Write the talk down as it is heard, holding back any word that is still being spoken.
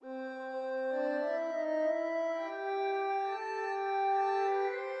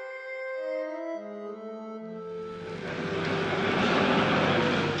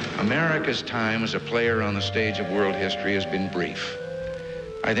America's time as a player on the stage of world history has been brief.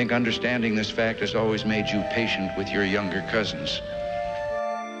 I think understanding this fact has always made you patient with your younger cousins.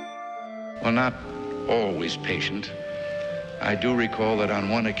 Well, not always patient. I do recall that on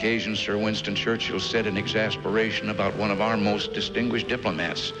one occasion, Sir Winston Churchill said in exasperation about one of our most distinguished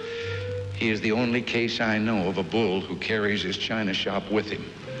diplomats, "He is the only case I know of a bull who carries his china shop with him."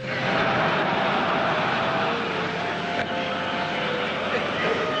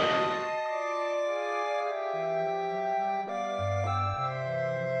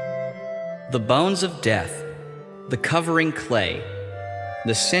 The bones of death, the covering clay,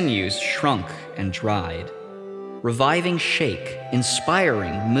 the sinews shrunk and dried, reviving shake,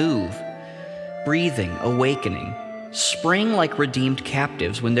 inspiring move, breathing, awakening, spring like redeemed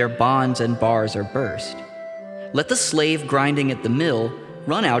captives when their bonds and bars are burst. Let the slave grinding at the mill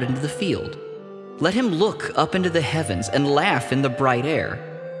run out into the field. Let him look up into the heavens and laugh in the bright air.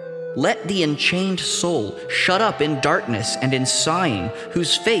 Let the enchained soul shut up in darkness and in sighing,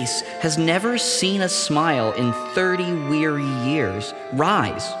 whose face has never seen a smile in 30 weary years,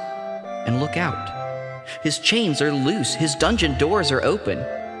 rise and look out. His chains are loose, his dungeon doors are open.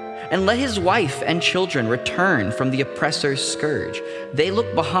 And let his wife and children return from the oppressor's scourge. They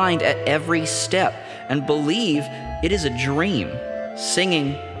look behind at every step and believe it is a dream,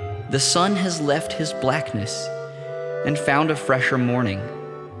 singing, "The sun has left his blackness and found a fresher morning.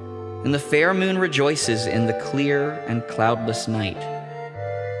 And the fair moon rejoices in the clear and cloudless night,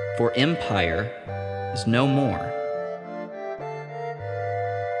 for empire is no more."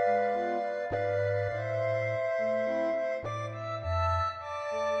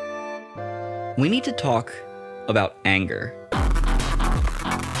 We need to talk about anger.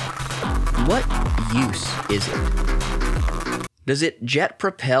 What use is it? Does it jet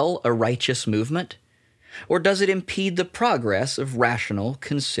propel a righteous movement? Or does it impede the progress of rational,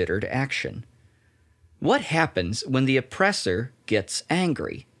 considered action? What happens when the oppressor gets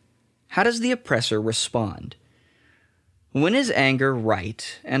angry? How does the oppressor respond? When is anger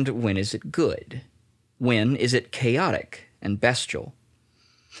right, and when is it good? When is it chaotic and bestial?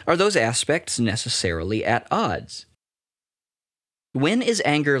 Are those aspects necessarily at odds? When is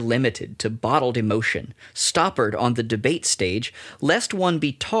anger limited to bottled emotion, stoppered on the debate stage, lest one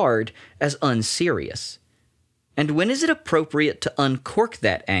be tarred as unserious? And when is it appropriate to uncork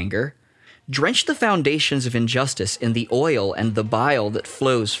that anger, drench the foundations of injustice in the oil and the bile that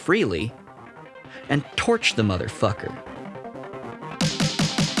flows freely, and torch the motherfucker?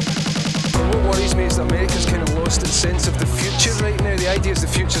 What worries me is that America's kind of lost its sense of the future right now. The idea is the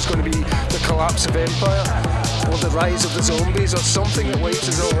future's going to be the collapse of empire, or the rise of the zombies, or something that wipes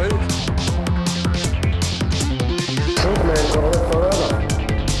us all out. Superman's gonna live forever.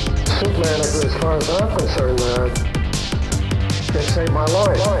 Superman, as far as I'm concerned, it saved my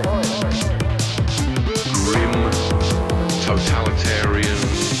life. Grim, totalitarian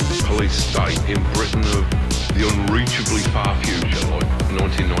police state in Britain of the unreachably far future, like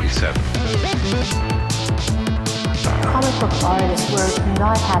 1997. Comic book artists were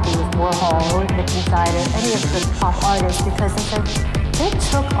not happy with Warhol or Nick Snyder, any of the top artists, because they said they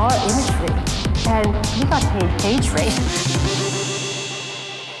took our imagery and we got paid page rate.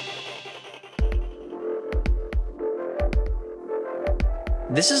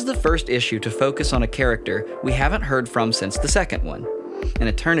 This is the first issue to focus on a character we haven't heard from since the second one, an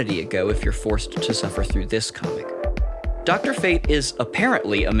eternity ago if you're forced to suffer through this comic. Dr. Fate is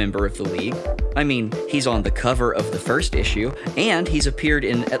apparently a member of the League. I mean, he's on the cover of the first issue, and he's appeared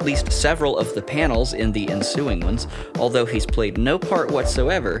in at least several of the panels in the ensuing ones, although he's played no part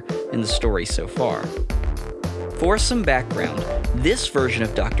whatsoever in the story so far. For some background, this version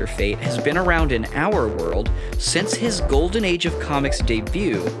of Dr. Fate has been around in our world since his golden age of comics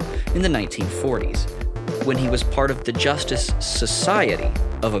debut in the 1940s, when he was part of the Justice Society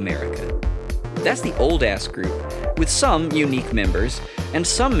of America. That's the old-ass group, with some unique members, and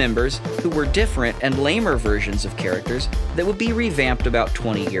some members who were different and lamer versions of characters that would be revamped about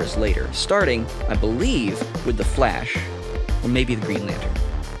 20 years later, starting, I believe, with The Flash, or maybe the Green Lantern.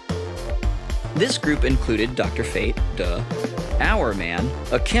 This group included Dr. Fate, Our Man,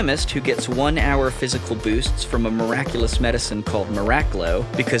 a chemist who gets 1 hour physical boosts from a miraculous medicine called Miraclo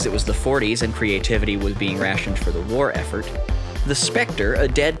because it was the 40s and creativity was being rationed for the war effort. The Spectre, a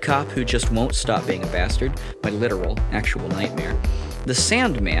dead cop who just won't stop being a bastard, my literal, actual nightmare. The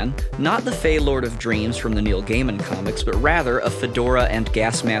Sandman, not the Fey Lord of Dreams from the Neil Gaiman comics, but rather a fedora and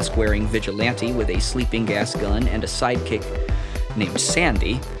gas mask wearing vigilante with a sleeping gas gun and a sidekick named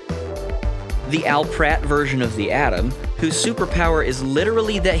Sandy. The Al Pratt version of the Atom, whose superpower is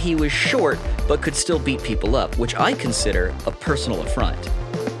literally that he was short but could still beat people up, which I consider a personal affront.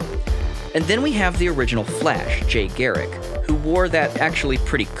 And then we have the original Flash, Jay Garrick, who wore that actually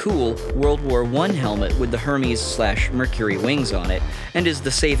pretty cool World War I helmet with the Hermes/Mercury wings on it, and is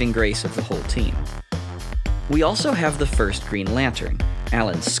the saving grace of the whole team. We also have the first Green Lantern,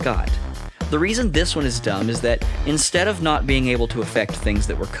 Alan Scott. The reason this one is dumb is that instead of not being able to affect things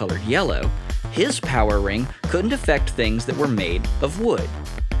that were colored yellow, his power ring couldn't affect things that were made of wood.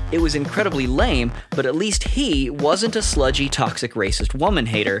 It was incredibly lame, but at least he wasn't a sludgy, toxic, racist woman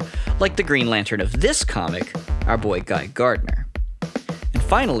hater like the Green Lantern of this comic, our boy Guy Gardner. And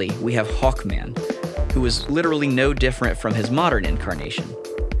finally, we have Hawkman, who is literally no different from his modern incarnation.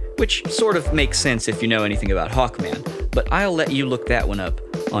 Which sort of makes sense if you know anything about Hawkman, but I'll let you look that one up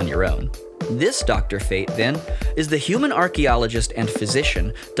on your own. This Dr. Fate, then, is the human archaeologist and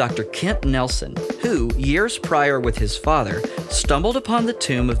physician Dr. Kent Nelson, who, years prior with his father, stumbled upon the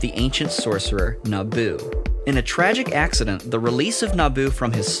tomb of the ancient sorcerer Nabu. In a tragic accident, the release of Nabu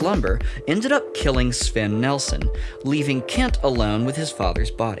from his slumber ended up killing Sven Nelson, leaving Kent alone with his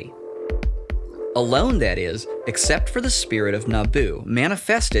father's body. Alone, that is, except for the spirit of Nabu,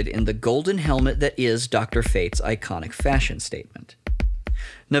 manifested in the golden helmet that is Dr. Fate's iconic fashion statement.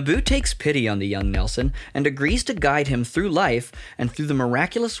 Nabu takes pity on the young Nelson and agrees to guide him through life and through the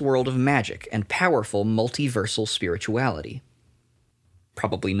miraculous world of magic and powerful multiversal spirituality.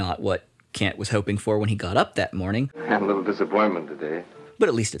 Probably not what Kent was hoping for when he got up that morning. I had a little disappointment today. But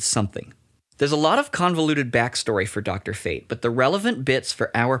at least it's something. There's a lot of convoluted backstory for Dr. Fate, but the relevant bits for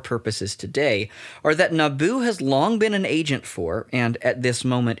our purposes today are that Nabu has long been an agent for, and at this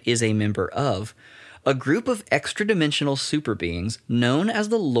moment is a member of, a group of extra-dimensional super beings known as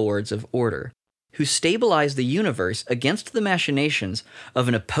the Lords of Order, who stabilize the universe against the machinations of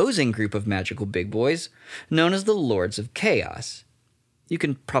an opposing group of magical big boys known as the Lords of Chaos. You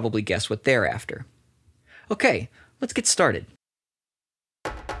can probably guess what they're after. Okay, let's get started.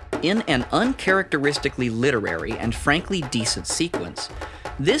 In an uncharacteristically literary and frankly decent sequence,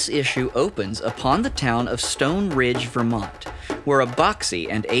 this issue opens upon the town of Stone Ridge, Vermont, where a boxy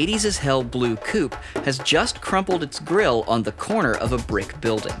and 80s-as-hell blue coupe has just crumpled its grill on the corner of a brick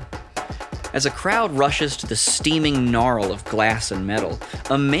building. As a crowd rushes to the steaming gnarl of glass and metal,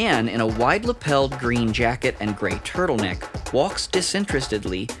 a man in a wide-lapelled green jacket and gray turtleneck walks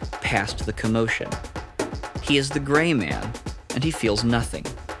disinterestedly past the commotion. He is the Gray Man, and he feels nothing.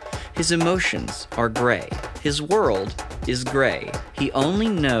 His emotions are gray. His world is gray. He only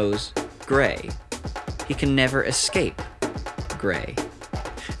knows gray. He can never escape gray.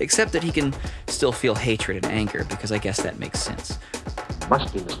 Except that he can still feel hatred and anger, because I guess that makes sense. You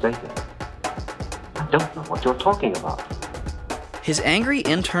must be mistaken. I don't know what you're talking about. His angry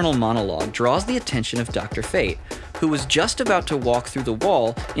internal monologue draws the attention of Dr. Fate, who was just about to walk through the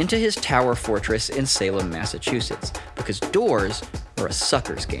wall into his tower fortress in Salem, Massachusetts, because doors are a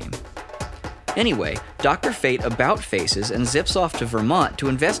sucker's game. Anyway, Dr. Fate about-faces and zips off to Vermont to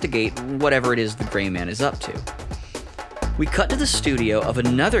investigate whatever it is the Gray Man is up to. We cut to the studio of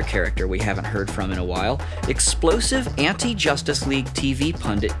another character we haven't heard from in a while, explosive anti-Justice League TV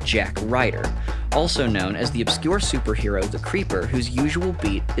pundit Jack Ryder, also known as the obscure superhero The Creeper, whose usual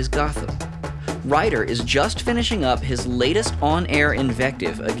beat is Gotham. Ryder is just finishing up his latest on-air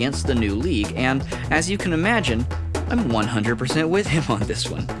invective against the new league, and, as you can imagine, I'm 100% with him on this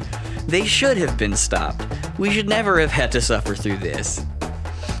one. They should have been stopped. We should never have had to suffer through this.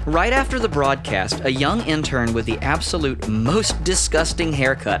 Right after the broadcast, a young intern with the absolute most disgusting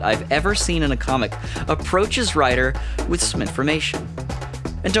haircut I've ever seen in a comic approaches Ryder with some information.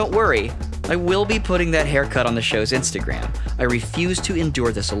 And don't worry, I will be putting that haircut on the show's Instagram. I refuse to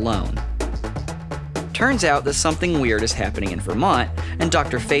endure this alone. Turns out that something weird is happening in Vermont, and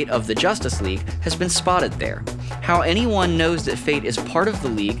Dr. Fate of the Justice League has been spotted there. How anyone knows that Fate is part of the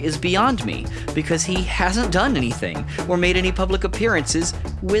League is beyond me, because he hasn't done anything or made any public appearances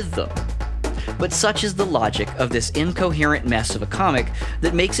with them. But such is the logic of this incoherent mess of a comic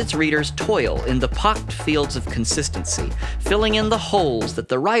that makes its readers toil in the pocked fields of consistency, filling in the holes that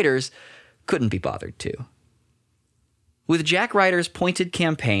the writers couldn't be bothered to. With Jack Ryder's pointed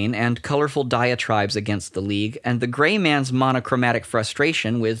campaign and colorful diatribes against the League, and the Gray Man's monochromatic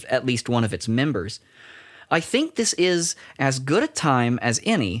frustration with at least one of its members, I think this is as good a time as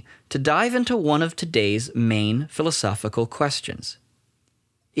any to dive into one of today's main philosophical questions.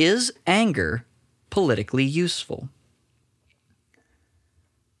 Is anger politically useful?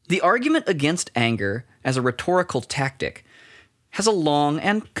 The argument against anger as a rhetorical tactic has a long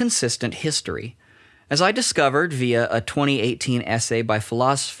and consistent history. As I discovered via a 2018 essay by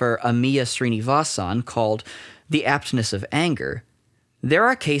philosopher Amiya Srinivasan called The Aptness of Anger, There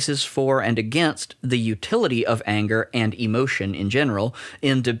are cases for and against the utility of anger and emotion in general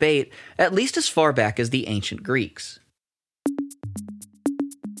in debate at least as far back as the ancient Greeks.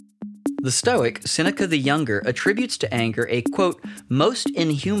 The Stoic Seneca the Younger attributes to anger a, quote, most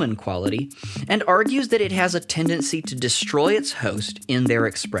inhuman quality, and argues that it has a tendency to destroy its host in their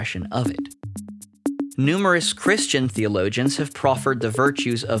expression of it. Numerous Christian theologians have proffered the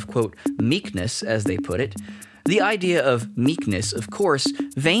virtues of, quote, meekness, as they put it. The idea of meekness, of course,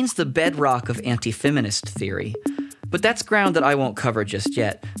 veins the bedrock of anti-feminist theory, but that's ground that I won't cover just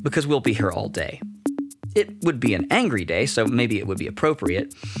yet, because we'll be here all day. It would be an angry day, so maybe it would be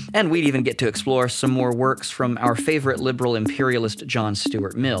appropriate, and we'd even get to explore some more works from our favorite liberal imperialist John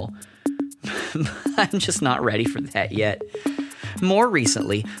Stuart Mill. I'm just not ready for that yet. More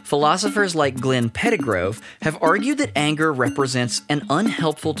recently, philosophers like Glenn Pettigrove have argued that anger represents an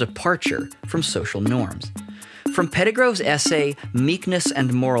unhelpful departure from social norms. From Pettigrove's essay, Meekness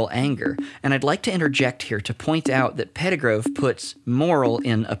and Moral Anger, and I'd like to interject here to point out that Pettigrove puts moral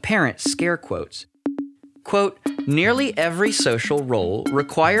in apparent scare quotes. Quote, nearly every social role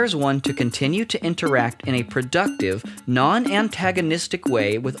requires one to continue to interact in a productive, non-antagonistic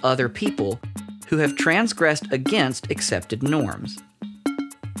way with other people who have transgressed against accepted norms.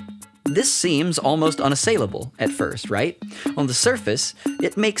 This seems almost unassailable at first, right? On the surface,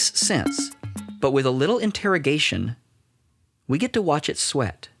 it makes sense, but with a little interrogation, we get to watch it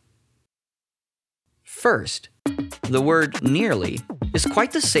sweat. First, the word nearly is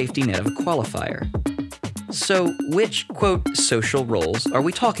quite the safety net of a qualifier. So which, quote, social roles are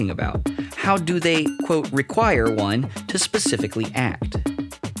we talking about? How do they, quote, require one to specifically act?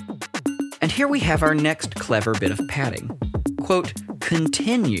 And here we have our next clever bit of padding. Quote,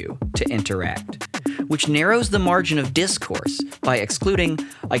 continue to interact, which narrows the margin of discourse by excluding,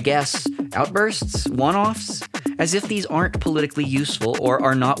 I guess, outbursts, one-offs, as if these aren't politically useful or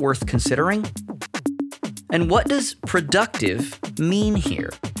are not worth considering. And what does productive mean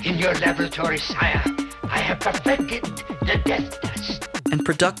here? In your laboratory, sire, I have perfected the death dust. And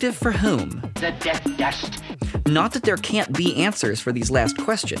productive for whom? The death dust. Not that there can't be answers for these last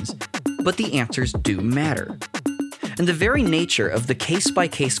questions, but the answers do matter. And the very nature of the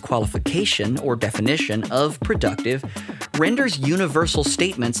case-by-case qualification or definition of productive renders universal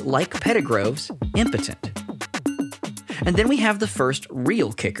statements like Pettigrove's impotent. And then we have the first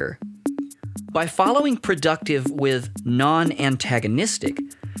real kicker. By following productive with non-antagonistic,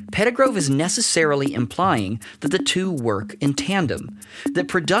 Pettigrove is necessarily implying that the two work in tandem, that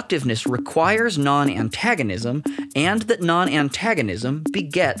productiveness requires non-antagonism, and that non-antagonism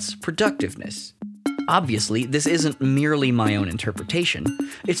begets productiveness. Obviously, this isn't merely my own interpretation.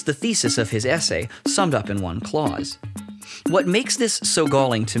 It's the thesis of his essay, summed up in one clause. What makes this so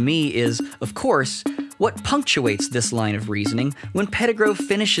galling to me is, of course, what punctuates this line of reasoning when Pettigrove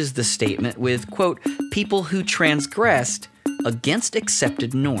finishes the statement with, quote, people who transgressed against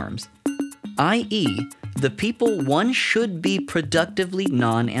accepted norms, i.e., the people one should be productively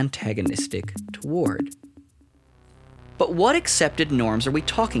non-antagonistic toward. But what accepted norms are we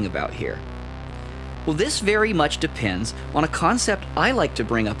talking about here? Well, this very much depends on a concept I like to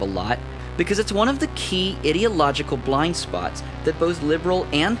bring up a lot because it's one of the key ideological blind spots that both liberal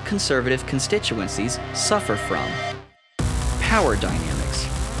and conservative constituencies suffer from. Power dynamics,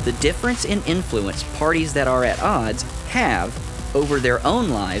 the difference in influence parties that are at odds have over their own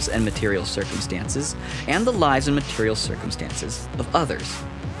lives and material circumstances, and the lives and material circumstances of others.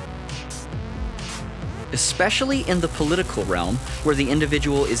 Especially in the political realm, where the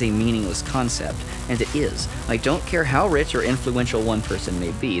individual is a meaningless concept, and it is. I don't care how rich or influential one person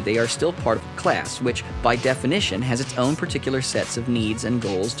may be, they are still part of a class, which, by definition, has its own particular sets of needs and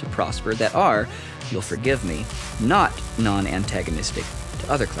goals to prosper that are, you'll forgive me, not non-antagonistic to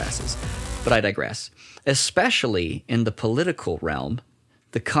other classes. But I digress. Especially in the political realm,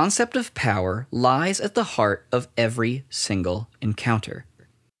 the concept of power lies at the heart of every single encounter.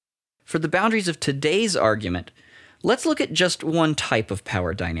 For the boundaries of today's argument, let's look at just one type of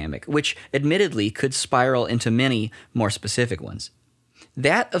power dynamic, which admittedly could spiral into many more specific ones.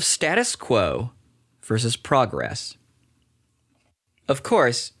 That of status quo versus progress. Of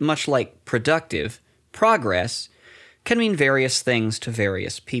course, much like productive, progress can mean various things to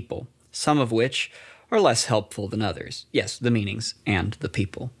various people, some of which are less helpful than others. Yes, the meanings and the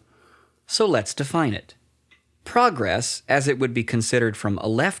people. So let's define it. Progress, as it would be considered from a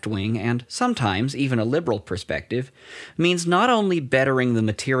left-wing and sometimes even a liberal perspective, means not only bettering the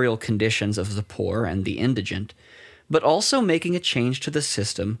material conditions of the poor and the indigent, but also making a change to the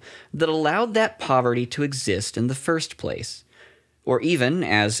system that allowed that poverty to exist in the first place, or even,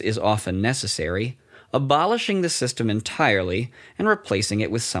 as is often necessary, abolishing the system entirely and replacing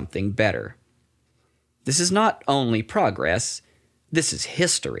it with something better. This is not only progress, this is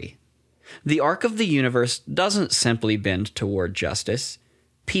history. The arc of the universe doesn't simply bend toward justice.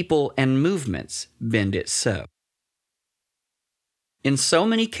 People and movements bend it so. In so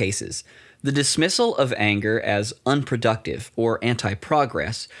many cases, the dismissal of anger as unproductive or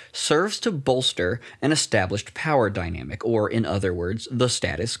anti-progress serves to bolster an established power dynamic, or in other words, the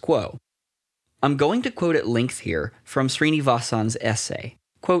status quo. I'm going to quote at length here from Srinivasan's essay.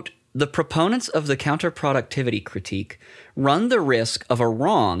 Quote, "The proponents of the counterproductivity critique run the risk of a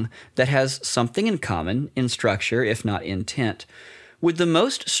wrong that has something in common, in structure if not intent, with the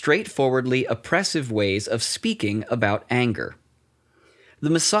most straightforwardly oppressive ways of speaking about anger. The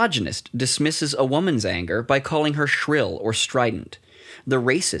misogynist dismisses a woman's anger by calling her shrill or strident. The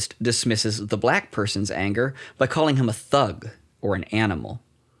racist dismisses the black person's anger by calling him a thug or an animal.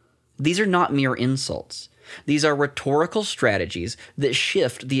 These are not mere insults. These are rhetorical strategies that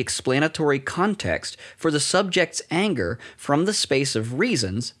shift the explanatory context for the subject's anger from the space of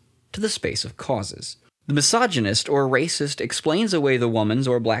reasons to the space of causes. The misogynist or racist explains away the woman's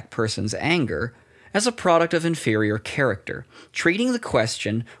or black person's anger as a product of inferior character, treating the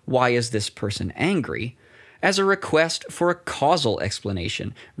question, why is this person angry, as a request for a causal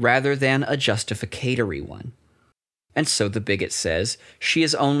explanation rather than a justificatory one. And so the bigot says, she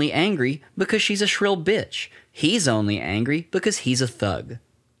is only angry because she's a shrill bitch. He's only angry because he's a thug.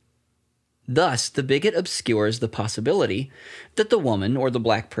 Thus, the bigot obscures the possibility that the woman or the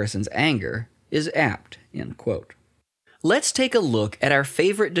black person's anger is apt." End quote. Let's take a look at our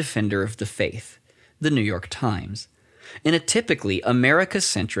favorite defender of the faith, the New York Times. In a typically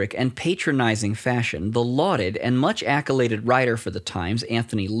America-centric and patronizing fashion, the lauded and much accoladed writer for the Times,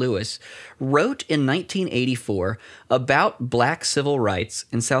 Anthony Lewis, wrote in 1984 about black civil rights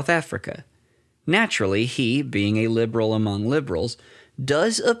in South Africa. Naturally, he, being a liberal among liberals,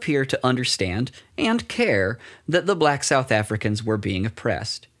 does appear to understand and care that the black South Africans were being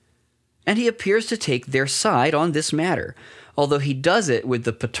oppressed. And he appears to take their side on this matter, although he does it with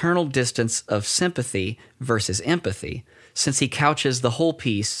the paternal distance of sympathy versus empathy, since he couches the whole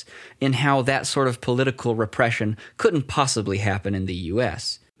piece in how that sort of political repression couldn't possibly happen in the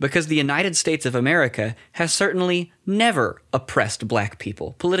U.S., because the United States of America has certainly never oppressed black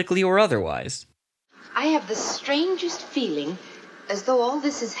people, politically or otherwise. I have the strangest feeling as though all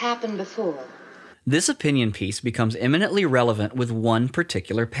this has happened before. This opinion piece becomes eminently relevant with one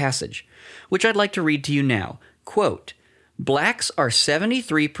particular passage, which I'd like to read to you now. Quote, "Blacks are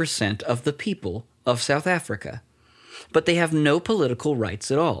 73% of the people of South Africa, but they have no political rights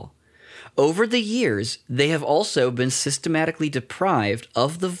at all. Over the years, they have also been systematically deprived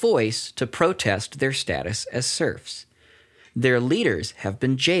of the voice to protest their status as serfs. Their leaders have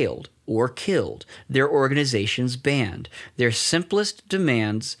been jailed or killed, their organizations banned, their simplest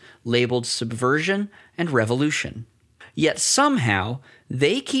demands labeled subversion and revolution. Yet somehow,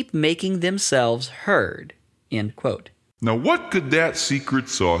 they keep making themselves heard." End quote. Now, what could that secret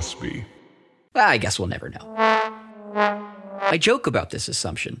sauce be? I guess we'll never know. I joke about this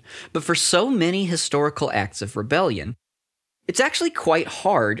assumption, but for so many historical acts of rebellion, it's actually quite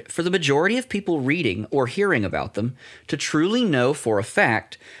hard for the majority of people reading or hearing about them to truly know for a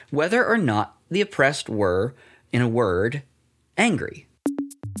fact whether or not the oppressed were, in a word, angry.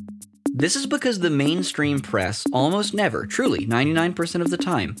 This is because the mainstream press almost never, truly 99% of the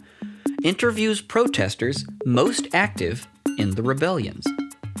time, interviews protesters most active in the rebellions.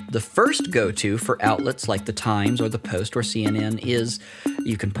 The first go-to for outlets like the Times or the Post or CNN is,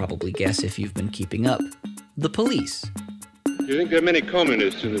 you can probably guess if you've been keeping up, the police. Do you think there are many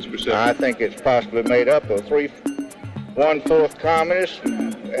communists in this procession? I think it's possibly made up of 1/4 communists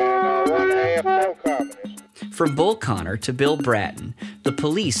and 1/2 pro-communists. From Bull Connor to Bill Bratton, the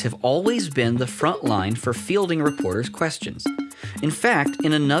police have always been the front line for fielding reporters' questions. In fact,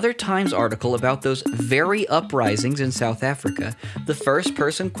 in another Times article about those very uprisings in South Africa, the first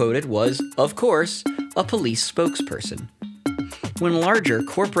person quoted was, of course, a police spokesperson. When larger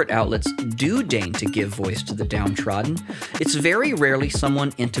corporate outlets do deign to give voice to the downtrodden, it's very rarely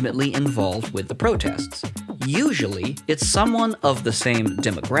someone intimately involved with the protests. Usually, it's someone of the same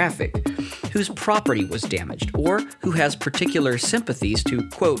demographic whose property was damaged or who has particular sympathies to,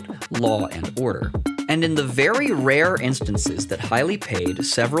 quote, law and order. And in the very rare instances that highly paid,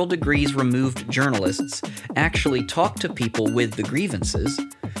 several degrees removed journalists actually talk to people with the grievances,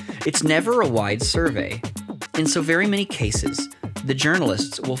 it's never a wide survey. In so very many cases, the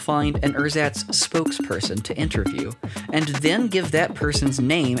journalists will find an ersatz spokesperson to interview, and then give that person's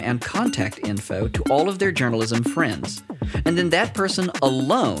name and contact info to all of their journalism friends. And then that person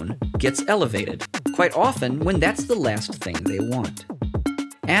alone gets elevated. quite often when that's the last thing they want.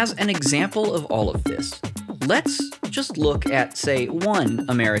 As an example of all of this, let's just look at, say, one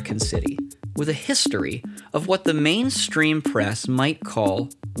American city with a history of what the mainstream press might call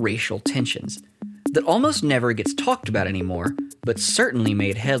racial tensions, that almost never gets talked about anymore, but certainly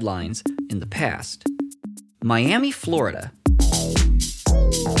made headlines in the past. Miami, Florida.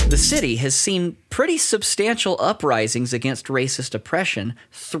 The city has seen pretty substantial uprisings against racist oppression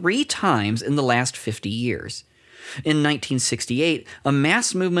 3 times in the last 50 years. In 1968, a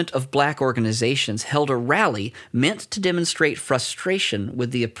mass movement of black organizations held a rally meant to demonstrate frustration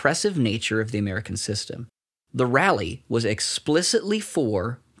with the oppressive nature of the American system. The rally was explicitly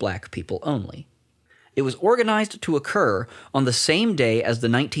for black people only. It was organized to occur on the same day as the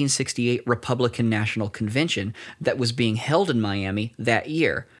 1968 Republican National Convention that was being held in Miami that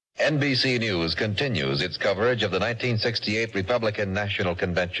year. NBC News continues its coverage of the 1968 Republican National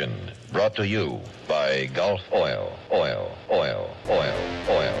Convention, brought to you by Gulf Oil. Oil, oil, oil,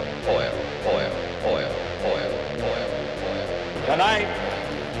 oil, oil, oil, oil, oil, oil. Tonight,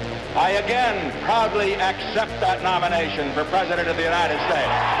 I again proudly accept that nomination for President of the United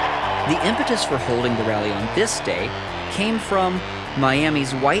States. The impetus for holding the rally on this day came from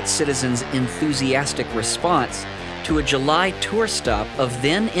Miami's white citizens' enthusiastic response to a July tour stop of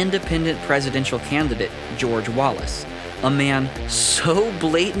then-independent presidential candidate George Wallace, a man so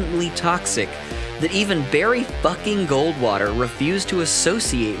blatantly toxic that even Barry fucking Goldwater refused to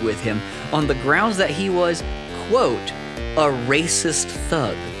associate with him on the grounds that he was, quote, a racist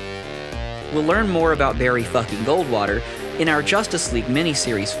thug. We'll learn more about Barry fucking Goldwater in our Justice League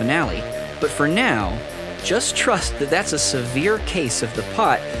miniseries finale, but for now, just trust that that's a severe case of the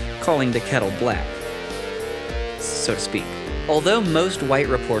pot calling the kettle black, so to speak. Although most white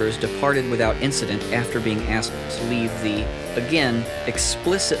reporters departed without incident after being asked to leave the, again,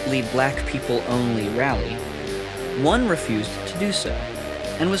 explicitly black people only rally, one refused to do so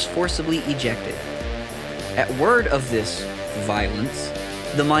and was forcibly ejected. At word of this violence,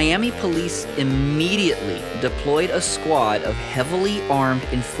 the Miami police immediately deployed a squad of heavily armed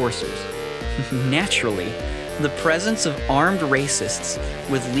enforcers. Naturally, the presence of armed racists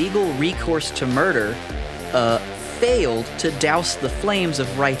with legal recourse to murder failed to douse the flames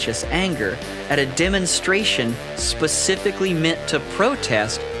of righteous anger at a demonstration specifically meant to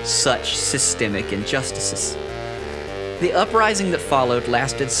protest such systemic injustices. The uprising that followed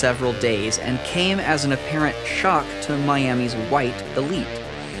lasted several days and came as an apparent shock to Miami's white elite.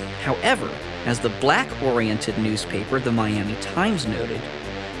 However, as the black-oriented newspaper the Miami Times noted,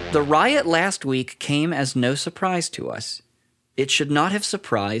 the riot last week came as no surprise to us. It should not have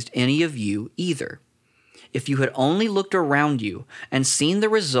surprised any of you either. If you had only looked around you and seen the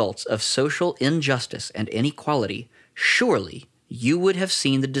results of social injustice and inequality, surely you would have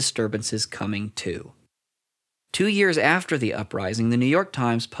seen the disturbances coming too. 2 years after the uprising, the New York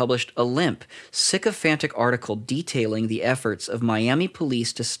Times published a limp, sycophantic article detailing the efforts of Miami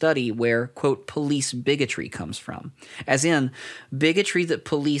police to study where, quote, police bigotry comes from, as in bigotry that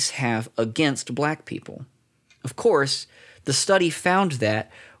police have against black people. Of course, the study found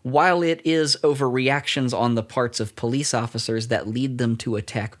that while it is overreactions on the parts of police officers that lead them to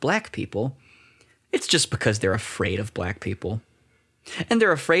attack black people, it's just because they're afraid of black people. And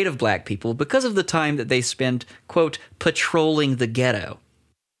they're afraid of black people because of the time that they spend, quote, patrolling the ghetto.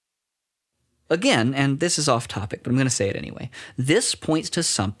 Again, and this is off topic, but I'm going to say it anyway, this points to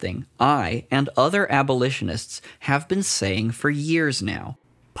something I and other abolitionists have been saying for years now.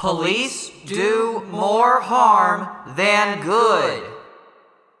 Police do more harm than good.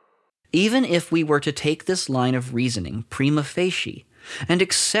 Even if we were to take this line of reasoning prima facie and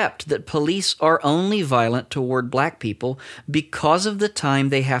accept that police are only violent toward black people because of the time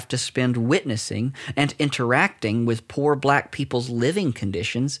they have to spend witnessing and interacting with poor black people's living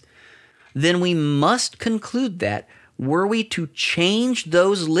conditions, then we must conclude that, were we to change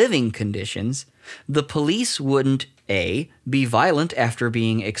those living conditions, the police wouldn't A, be violent after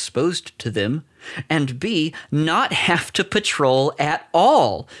being exposed to them, and B, not have to patrol at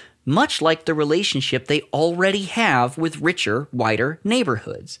all, much like the relationship they already have with richer, whiter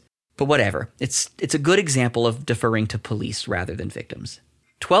neighborhoods. But whatever, it's a good example of deferring to police rather than victims.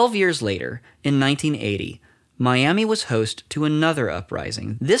 12 years later, in 1980, Miami was host to another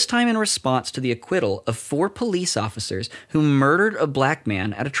uprising, this time in response to the acquittal of 4 police officers who murdered a black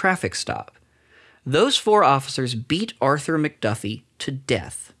man at a traffic stop. Those 4 officers beat Arthur McDuffie to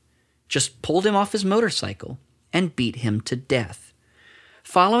death, just pulled him off his motorcycle and beat him to death.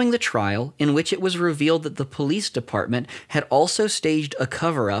 Following the trial, in which it was revealed that the police department had also staged a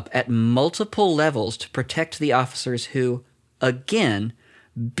cover-up at multiple levels to protect the officers who, again,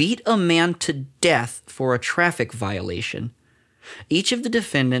 beat a man to death for a traffic violation. Each of the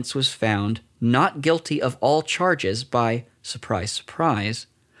defendants was found not guilty of all charges by, surprise, surprise,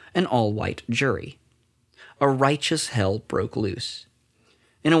 an all-white jury. A righteous hell broke loose.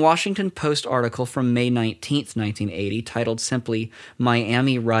 In a Washington Post article from May 19, 1980, titled simply,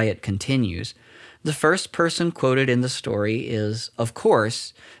 "Miami Riot Continues," the first person quoted in the story is, of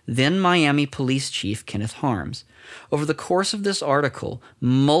course, then Miami Police Chief Kenneth Harms. Over the course of this article,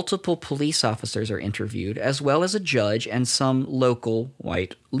 multiple police officers are interviewed, as well as a judge and some local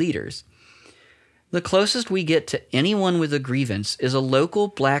white leaders. The closest we get to anyone with a grievance is a local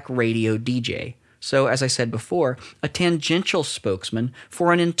black radio DJ. So, as I said before, a tangential spokesman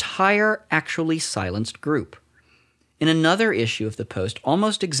for an entire actually silenced group. In another issue of the Post,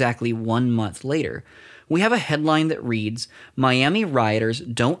 almost exactly 1 month later, we have a headline that reads, "Miami rioters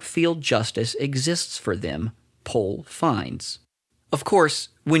don't feel justice exists for them. Poll finds." Of course,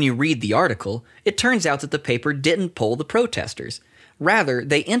 when you read the article, it turns out that the paper didn't poll the protesters. Rather,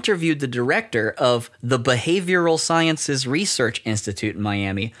 they interviewed the director of the Behavioral Sciences Research Institute in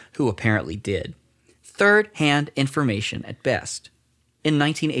Miami, who apparently did. Third-hand information at best. In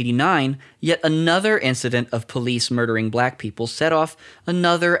 1989, yet another incident of police murdering black people set off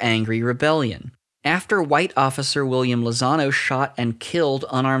another angry rebellion. After white officer William Lozano shot and killed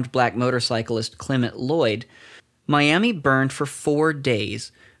unarmed black motorcyclist Clement Lloyd, Miami burned for 4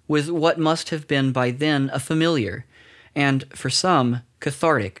 days with what must have been by then a familiar, and for some,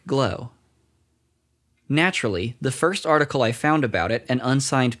 cathartic glow. Naturally, the first article I found about it, an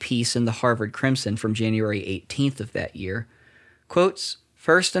unsigned piece in the Harvard Crimson from January 18th of that year, quotes,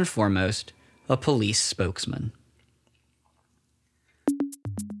 first and foremost, a police spokesman.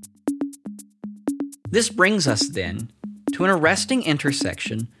 This brings us, then, to an arresting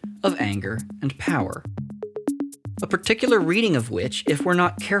intersection of anger and power. A particular reading of which, if we're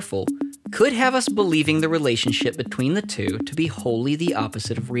not careful, could have us believing the relationship between the two to be wholly the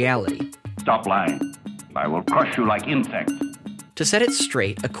opposite of reality. Stop lying. I will crush you like insects. To set it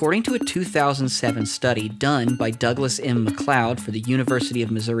straight, according to a 2007 study done by Douglas M. McLeod for the University of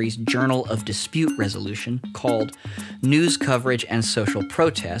Missouri's Journal of Dispute Resolution called News Coverage and Social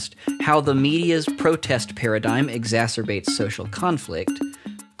Protest, How the Media's Protest Paradigm Exacerbates Social Conflict,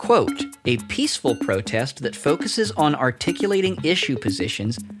 quote, a peaceful protest that focuses on articulating issue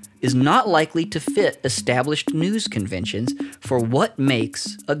positions is not likely to fit established news conventions for what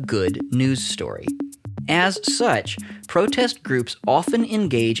makes a good news story. As such, protest groups often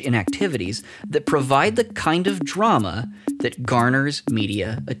engage in activities that provide the kind of drama that garners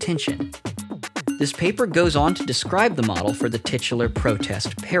media attention. This paper goes on to describe the model for the titular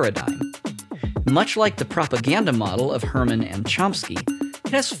protest paradigm. Much like the propaganda model of Herman and Chomsky,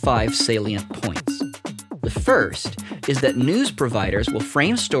 it has 5 salient points. The first is that news providers will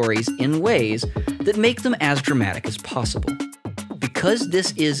frame stories in ways that make them as dramatic as possible. Because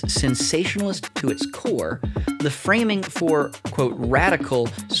this is sensationalist to its core, the framing for, quote, radical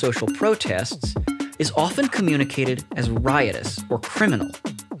social protests is often communicated as riotous or criminal,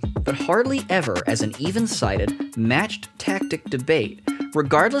 but hardly ever as an even-sided, matched-tactic debate,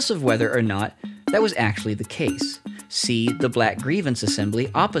 regardless of whether or not that was actually the case. See the Black Grievance Assembly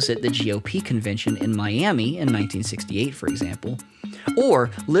opposite the GOP convention in Miami in 1968, for example, or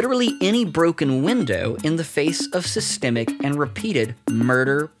literally any broken window in the face of systemic and repeated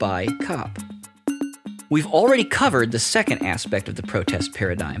murder by cop. We've already covered the second aspect of the protest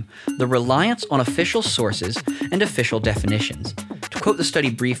paradigm, the reliance on official sources and official definitions. To quote the study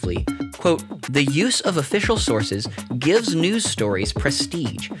briefly, quote, the use of official sources gives news stories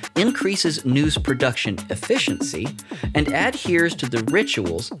prestige, increases news production efficiency, and adheres to the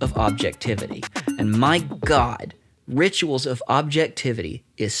rituals of objectivity. And my God, rituals of objectivity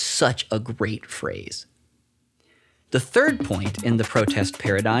is such a great phrase. The third point in the protest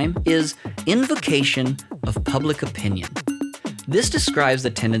paradigm is invocation of public opinion. This describes the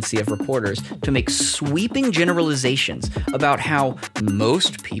tendency of reporters to make sweeping generalizations about how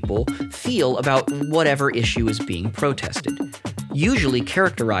most people feel about whatever issue is being protested, usually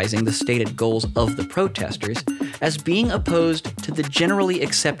characterizing the stated goals of the protesters as being opposed to the generally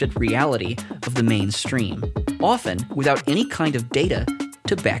accepted reality of the mainstream, often without any kind of data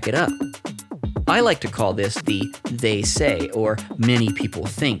to back it up. I like to call this the they say or many people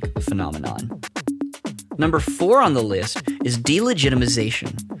think phenomenon. Number 4 on the list is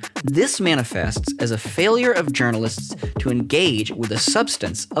delegitimization. This manifests as a failure of journalists to engage with the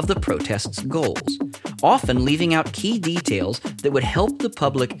substance of the protest's goals, often leaving out key details that would help the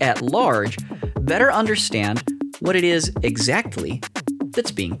public at large better understand what it is exactly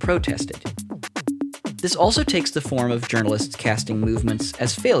that's being protested. This also takes the form of journalists casting movements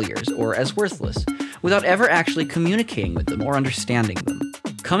as failures or as worthless, without ever actually communicating with them or understanding them.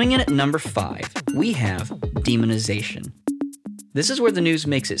 Coming in at number 5, we have demonization. This is where the news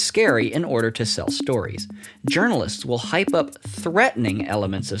makes it scary in order to sell stories. Journalists will hype up threatening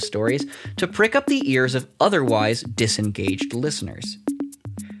elements of stories to prick up the ears of otherwise disengaged listeners.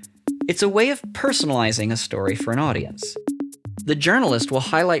 It's a way of personalizing a story for an audience. The journalist will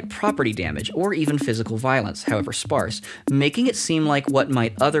highlight property damage or even physical violence, however sparse, making it seem like what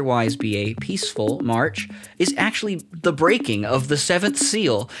might otherwise be a peaceful march is actually the breaking of the seventh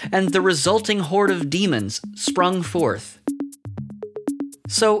seal and the resulting horde of demons sprung forth.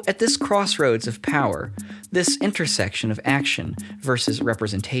 So, at this crossroads of power, this intersection of action versus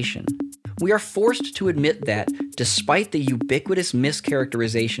representation, we are forced to admit that, despite the ubiquitous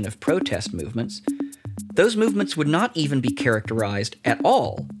mischaracterization of protest movements, those movements would not even be characterized at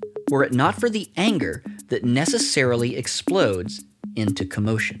all were it not for the anger that necessarily explodes into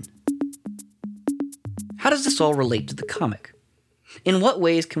commotion. How does this all relate to the comic? In what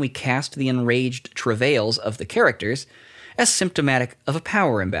ways can we cast the enraged travails of the characters as symptomatic of a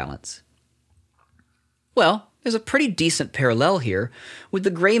power imbalance? Well, there's a pretty decent parallel here with the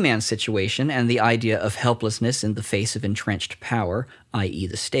gray man situation and the idea of helplessness in the face of entrenched power, i.e.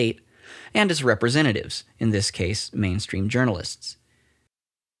 the state, and its representatives, in this case, mainstream journalists.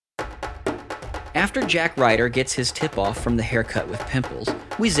 After Jack Ryder gets his tip-off from the haircut with pimples,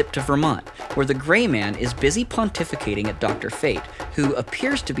 we zip to Vermont, where the gray man is busy pontificating at Dr. Fate, who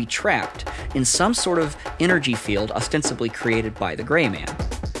appears to be trapped in some sort of energy field ostensibly created by the gray man.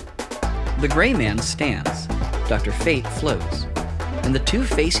 The gray man stands, Dr. Fate floats, and the two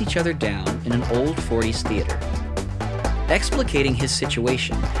face each other down in an old 40s theater. Explicating his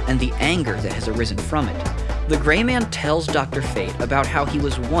situation and the anger that has arisen from it, the gray man tells Dr. Fate about how he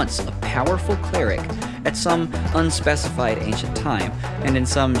was once a powerful cleric at some unspecified ancient time and in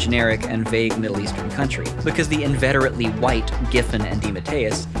some generic and vague Middle Eastern country, because the inveterately white Giffen and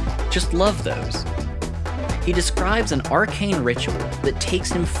Demetrius just love those. He describes an arcane ritual that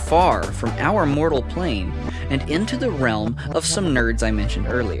takes him far from our mortal plane and into the realm of some nerds I mentioned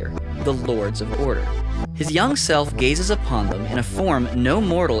earlier, the Lords of Order. His young self gazes upon them in a form no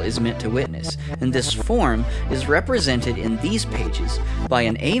mortal is meant to witness, and this form is represented in these pages by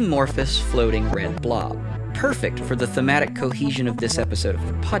an amorphous floating red blob, perfect for the thematic cohesion of this episode of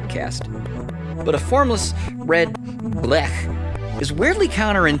the podcast. But a formless red blech is weirdly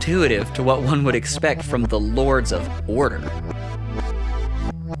counterintuitive to what one would expect from the Lords of Order.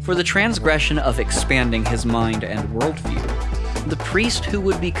 For the transgression of expanding his mind and worldview, the priest who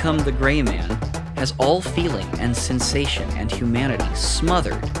would become the gray man has all feeling and sensation and humanity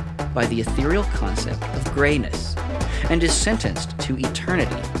smothered by the ethereal concept of grayness, and is sentenced to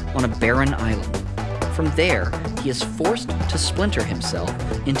eternity on a barren island. From there, he is forced to splinter himself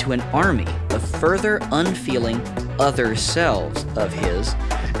into an army of further unfeeling other selves of his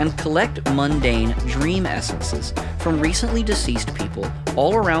and collect mundane dream essences from recently deceased people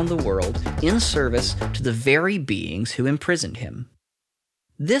all around the world in service to the very beings who imprisoned him.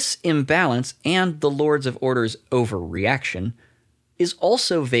 This imbalance and the Lords of Order's overreaction is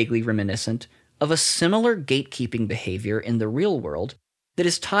also vaguely reminiscent of a similar gatekeeping behavior in the real world that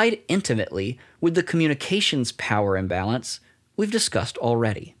is tied intimately with the communications power imbalance we've discussed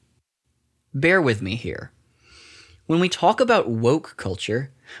already. Bear with me here. When we talk about woke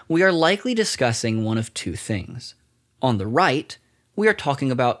culture, we are likely discussing one of two things. On the right, we are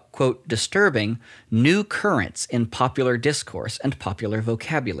talking about, quote, disturbing new currents in popular discourse and popular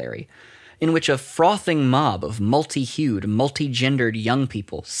vocabulary, in which a frothing mob of multi-hued, multi-gendered young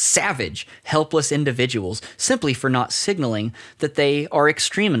people, savage, helpless individuals, simply for not signaling that they are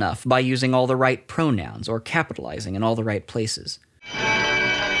extreme enough by using all the right pronouns or capitalizing in all the right places.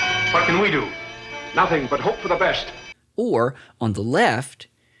 What can we do? Nothing but hope for the best. Or, on the left,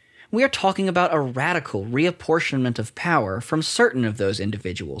 we are talking about a radical reapportionment of power from certain of those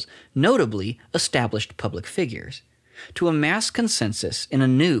individuals, notably established public figures, to a mass consensus in a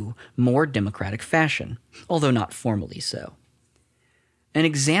new, more democratic fashion, although not formally so. An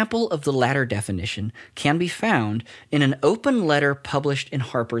example of the latter definition can be found in an open letter published in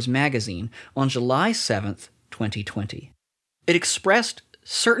Harper's Magazine on July 7th, 2020. It expressed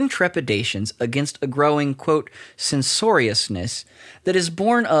certain trepidations against a growing, quote, censoriousness that is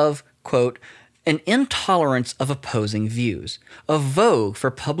born of, quote, an intolerance of opposing views, a vogue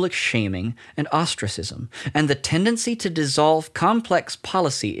for public shaming and ostracism, and the tendency to dissolve complex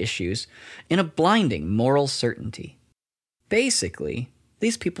policy issues in a blinding moral certainty. Basically,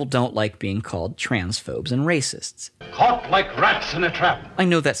 these people don't like being called transphobes and racists. Caught like rats in a trap. I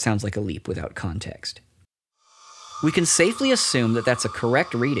know that sounds like a leap without context. We can safely assume that that's a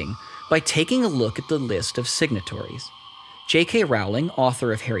correct reading by taking a look at the list of signatories. J.K. Rowling,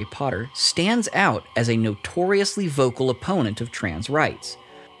 author of Harry Potter, stands out as a notoriously vocal opponent of trans rights.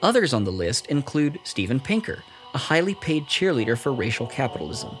 Others on the list include Steven Pinker, a highly paid cheerleader for racial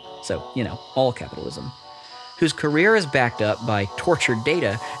capitalism, so, all capitalism, whose career is backed up by tortured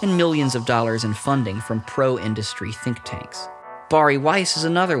data and millions of dollars in funding from pro-industry think tanks. Bari Weiss is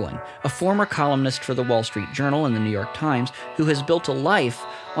another one, a former columnist for the Wall Street Journal and the New York Times who has built a life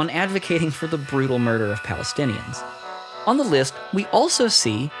on advocating for the brutal murder of Palestinians. On the list, we also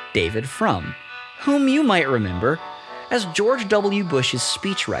see David Frum, whom you might remember as George W. Bush's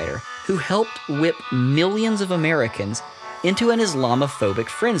speechwriter who helped whip millions of Americans into an Islamophobic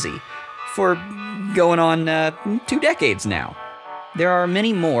frenzy for going on 2 decades now. There are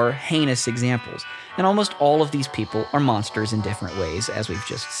many more heinous examples, and almost all of these people are monsters in different ways, as we've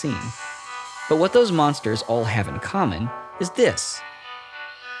just seen. But what those monsters all have in common is this.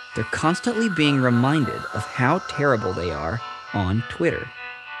 They're constantly being reminded of how terrible they are on Twitter.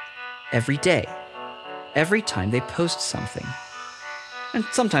 Every day. Every time they post something. And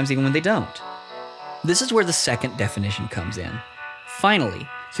sometimes even when they don't. This is where the second definition comes in. Finally,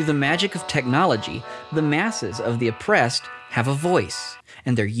 through the magic of technology, the masses of the oppressed have a voice,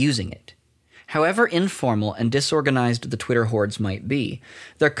 and they're using it. However informal and disorganized the Twitter hordes might be,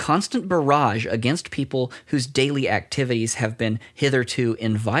 their constant barrage against people whose daily activities have been hitherto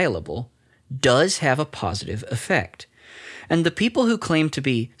inviolable does have a positive effect. And the people who claim to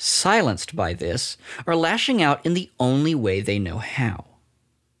be silenced by this are lashing out in the only way they know how.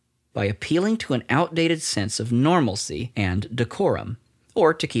 By appealing to an outdated sense of normalcy and decorum,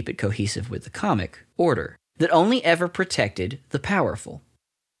 or to keep it cohesive with the comic, order, that only ever protected the powerful.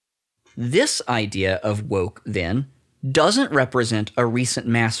 This idea of woke, then, doesn't represent a recent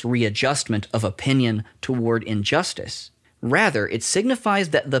mass readjustment of opinion toward injustice. Rather, it signifies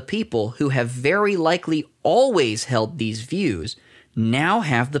that the people who have very likely always held these views now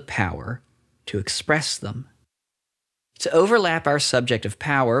have the power to express them. To overlap our subject of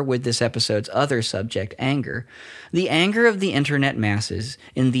power with this episode's other subject, anger, the anger of the internet masses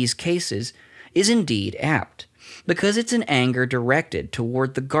in these cases is indeed apt, because it's an anger directed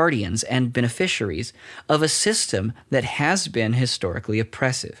toward the guardians and beneficiaries of a system that has been historically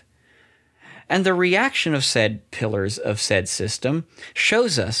oppressive. And the reaction of said pillars of said system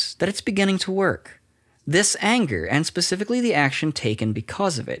shows us that it's beginning to work. This anger, and specifically the action taken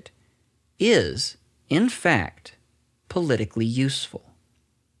because of it, is, in fact, politically useful.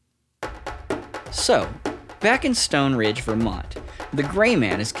 So, back in Stone Ridge, Vermont, the Gray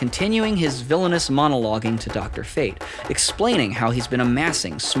Man is continuing his villainous monologuing to Dr. Fate, explaining how he's been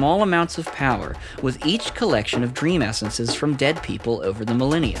amassing small amounts of power with each collection of dream essences from dead people over the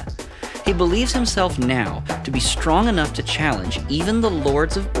millennia. He believes himself now to be strong enough to challenge even the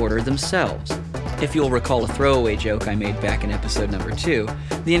Lords of Order themselves. If you'll recall a throwaway joke I made back in episode number 2,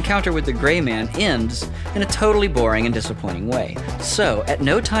 the encounter with the Gray Man ends in a totally boring and disappointing way. So, at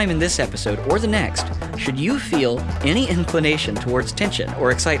no time in this episode or the next should you feel any inclination towards tension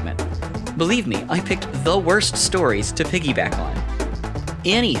or excitement. Believe me, I picked the worst stories to piggyback on.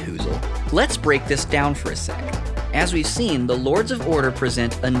 Anyhoozle, let's break this down for a sec. As we've seen, the Lords of Order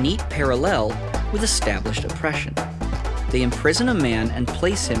present a neat parallel with established oppression. They imprison a man and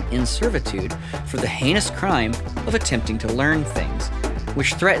place him in servitude for the heinous crime of attempting to learn things,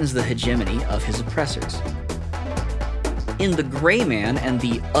 which threatens the hegemony of his oppressors. In the Gray Man and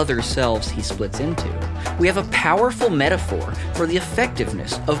the other selves he splits into, we have a powerful metaphor for the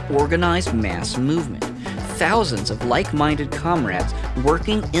effectiveness of organized mass movement. Thousands of like-minded comrades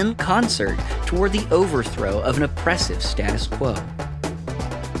working in concert toward the overthrow of an oppressive status quo.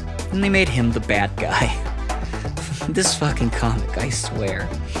 And they made him the bad guy. This fucking comic, I swear.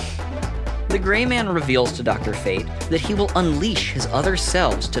 The Gray Man reveals to Dr. Fate that he will unleash his other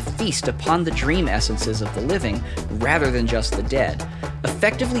selves to feast upon the dream essences of the living rather than just the dead,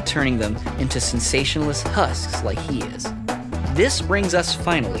 effectively turning them into sensationless husks like he is. This brings us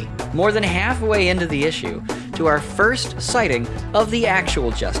finally, more than halfway into the issue, to our first sighting of the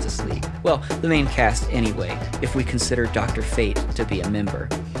actual Justice League. Well, the main cast anyway, if we consider Dr. Fate to be a member.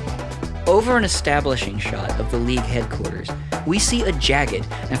 Over an establishing shot of the League headquarters, we see a jagged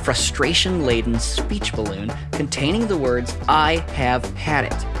and frustration-laden speech balloon containing the words, "I have had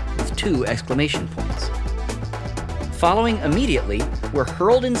it," with 2 exclamation points. Following immediately, we're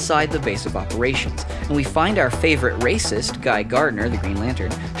hurled inside the base of operations, and we find our favorite racist, Guy Gardner, the Green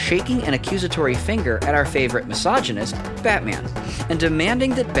Lantern, shaking an accusatory finger at our favorite misogynist, Batman, and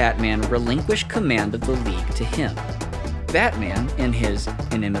demanding that Batman relinquish command of the League to him. Batman, in his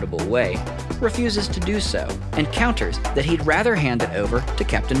inimitable way, refuses to do so, and counters that he'd rather hand it over to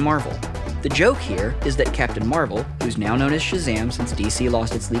Captain Marvel. The joke here is that Captain Marvel, who's now known as Shazam since DC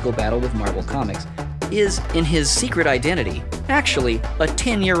lost its legal battle with Marvel Comics, is, in his secret identity, actually a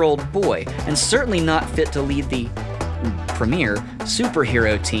 10-year-old boy, and certainly not fit to lead the premier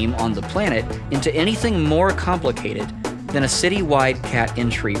superhero team on the planet into anything more complicated than a citywide cat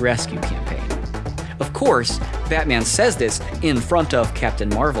entry rescue campaign. Of course, Batman says this in front of Captain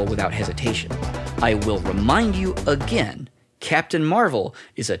Marvel without hesitation. I will remind you again, Captain Marvel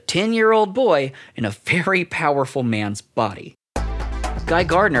is a 10-year-old boy in a very powerful man's body. Guy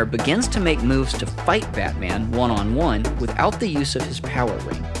Gardner begins to make moves to fight Batman one-on-one without the use of his power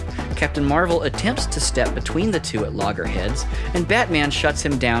ring. Captain Marvel attempts to step between the two at loggerheads, and Batman shuts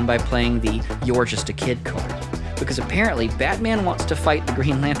him down by playing the "you're just a kid" card, because apparently Batman wants to fight the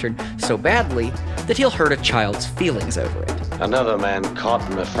Green Lantern so badly that he'll hurt a child's feelings over it. Another man caught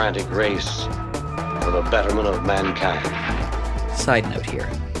in a frantic race for the betterment of mankind. Side note here.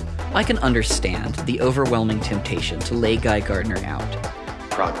 I can understand the overwhelming temptation to lay Guy Gardner out.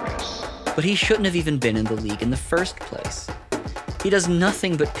 Progress. But he shouldn't have even been in the league in the first place. He does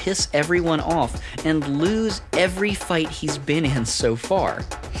nothing but piss everyone off and lose every fight he's been in so far,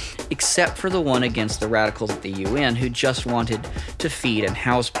 except for the one against the radicals at the UN who just wanted to feed and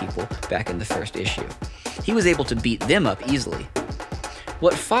house people back in the first issue. He was able to beat them up easily.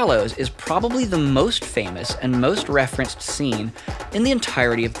 What follows is probably the most famous and most referenced scene in the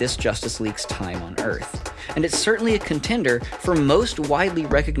entirety of this Justice League's time on Earth, and it's certainly a contender for most widely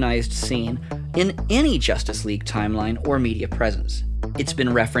recognized scene in any Justice League timeline or media presence. It's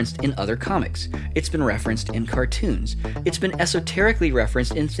been referenced in other comics, it's been referenced in cartoons, it's been esoterically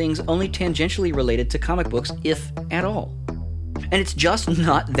referenced in things only tangentially related to comic books, if at all. And it's just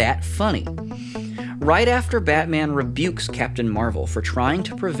not that funny. Right after Batman rebukes Captain Marvel for trying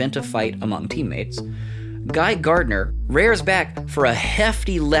to prevent a fight among teammates, Guy Gardner rears back for a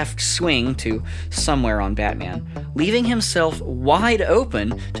hefty left swing to somewhere on Batman, leaving himself wide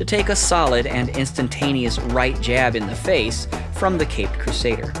open to take a solid and instantaneous right jab in the face from the Caped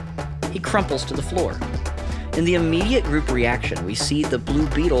Crusader. He crumples to the floor. In the immediate group reaction, we see the Blue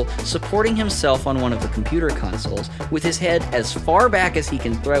Beetle supporting himself on one of the computer consoles with his head as far back as he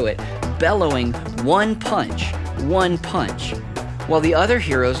can throw it, bellowing, one punch, while the other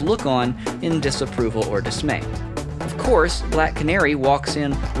heroes look on in disapproval or dismay. Of course, Black Canary walks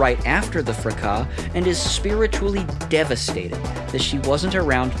in right after the fracas and is spiritually devastated that she wasn't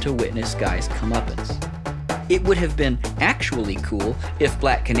around to witness Guy's comeuppance. It would have been actually cool if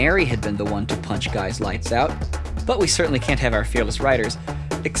Black Canary had been the one to punch Guy's lights out, but we certainly can't have our fearless writers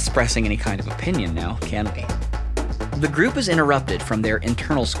expressing any kind of opinion now, can we? The group is interrupted from their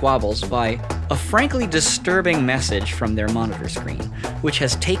internal squabbles by a frankly disturbing message from their monitor screen, which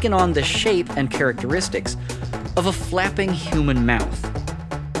has taken on the shape and characteristics of a flapping human mouth.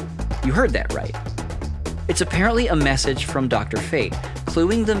 You heard that right. It's apparently a message from Dr. Fate,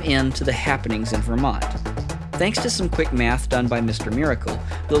 cluing them in to the happenings in Vermont. Thanks to some quick math done by Mr. Miracle,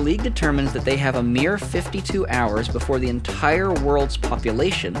 the League determines that they have a mere 52 hours before the entire world's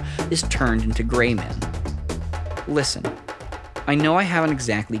population is turned into gray men. Listen, I know I haven't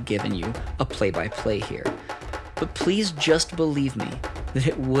exactly given you a play-by-play here, but please just believe me that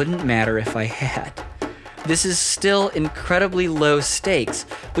it wouldn't matter if I had. This is still incredibly low stakes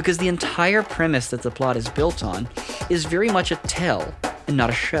because the entire premise that the plot is built on is very much a tell and not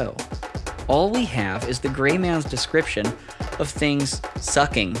a show. All we have is the gray man's description of things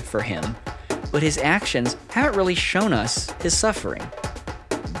sucking for him, but his actions haven't really shown us his suffering,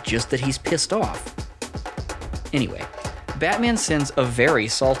 just that he's pissed off. Anyway, Batman sends a very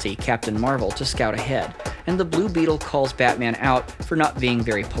salty Captain Marvel to scout ahead, and the Blue Beetle calls Batman out for not being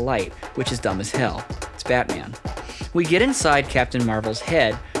very polite, which is dumb as hell. It's Batman. We get inside Captain Marvel's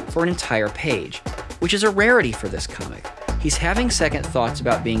head for an entire page, which is a rarity for this comic. He's having second thoughts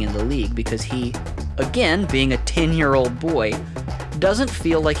about being in the League because he, again being a 10-year-old boy, doesn't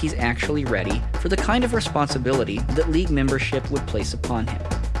feel like he's actually ready for the kind of responsibility that League membership would place upon him.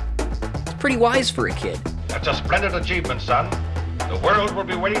 It's pretty wise for a kid. That's a splendid achievement, son. The world will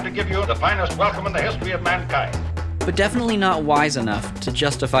be waiting to give you the finest welcome in the history of mankind. But definitely not wise enough to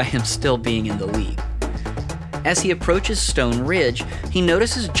justify him still being in the League. As he approaches Stone Ridge, he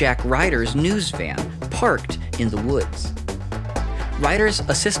notices Jack Ryder's news van parked in the woods. Ryder's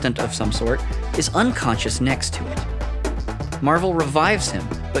assistant of some sort is unconscious next to it. Marvel revives him,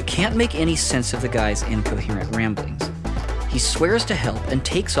 but can't make any sense of the guy's incoherent ramblings. He swears to help and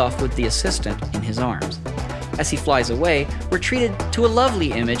takes off with the assistant in his arms. As he flies away, we're treated to a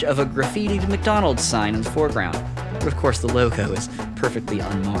lovely image of a graffitied McDonald's sign in the foreground. But of course, the logo is perfectly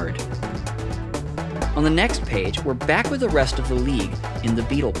unmarred. On the next page, we're back with the rest of the League in the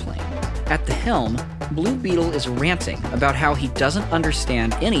Beetle plane. At the helm, Blue Beetle is ranting about how he doesn't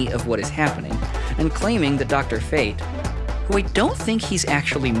understand any of what is happening, and claiming that Dr. Fate, who I don't think he's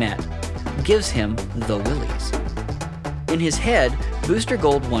actually met, gives him the willies. In his head, Booster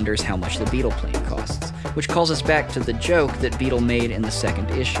Gold wonders how much the Beetle plane costs, which calls us back to the joke that Beetle made in the second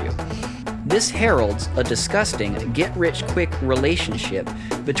issue. This heralds a disgusting get-rich-quick relationship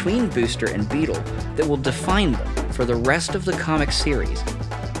between Booster and Beetle that will define them for the rest of the comic series,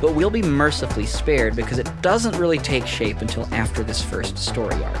 but we'll be mercifully spared because it doesn't really take shape until after this first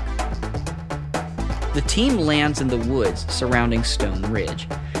story arc. The team lands in the woods surrounding Stone Ridge,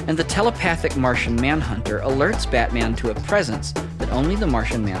 and the telepathic Martian Manhunter alerts Batman to a presence that only the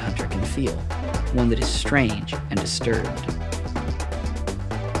Martian Manhunter can feel, one that is strange and disturbed.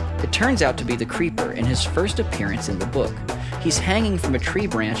 It turns out to be the Creeper in his first appearance in the book. He's hanging from a tree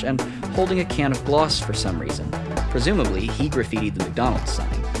branch and holding a can of gloss for some reason. Presumably, he graffitied the McDonald's sign.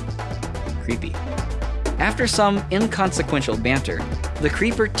 Creepy. After some inconsequential banter, the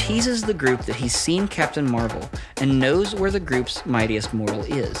Creeper teases the group that he's seen Captain Marvel and knows where the group's mightiest mortal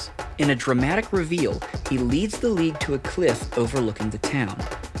is. In a dramatic reveal, he leads the League to a cliff overlooking the town.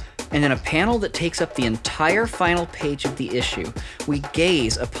 And in a panel that takes up the entire final page of the issue, we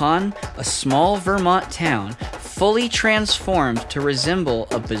gaze upon a small Vermont town fully transformed to resemble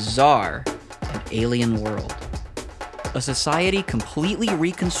a bizarre and alien world. A society completely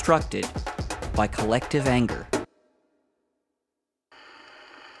reconstructed by collective anger.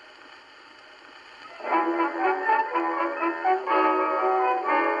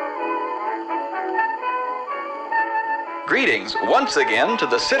 Greetings once again to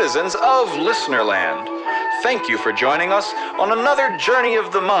the citizens of Listenerland. Thank you for joining us on another journey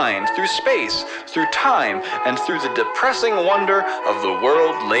of the mind through space, through time, and through the depressing wonder of the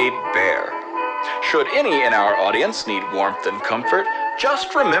world laid bare. Should any in our audience need warmth and comfort,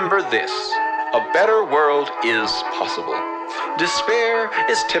 just remember this: a better world is possible. Despair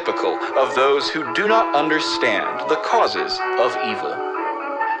is typical of those who do not understand the causes of evil.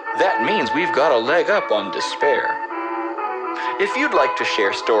 That means we've got a leg up on despair. If you'd like to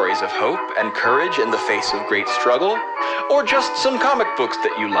share stories of hope and courage in the face of great struggle, or just some comic books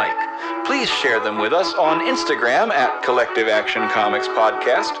that you like, please share them with us on Instagram at Collective Action Comics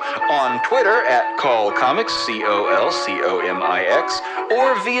Podcast, on Twitter at ColComics, COLCOMIX,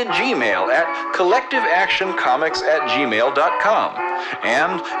 or via Gmail at collectiveactioncomics@gmail.com.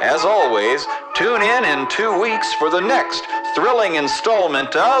 And, as always, tune in 2 weeks for the next thrilling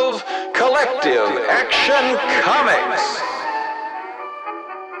installment of Collective Action Comics.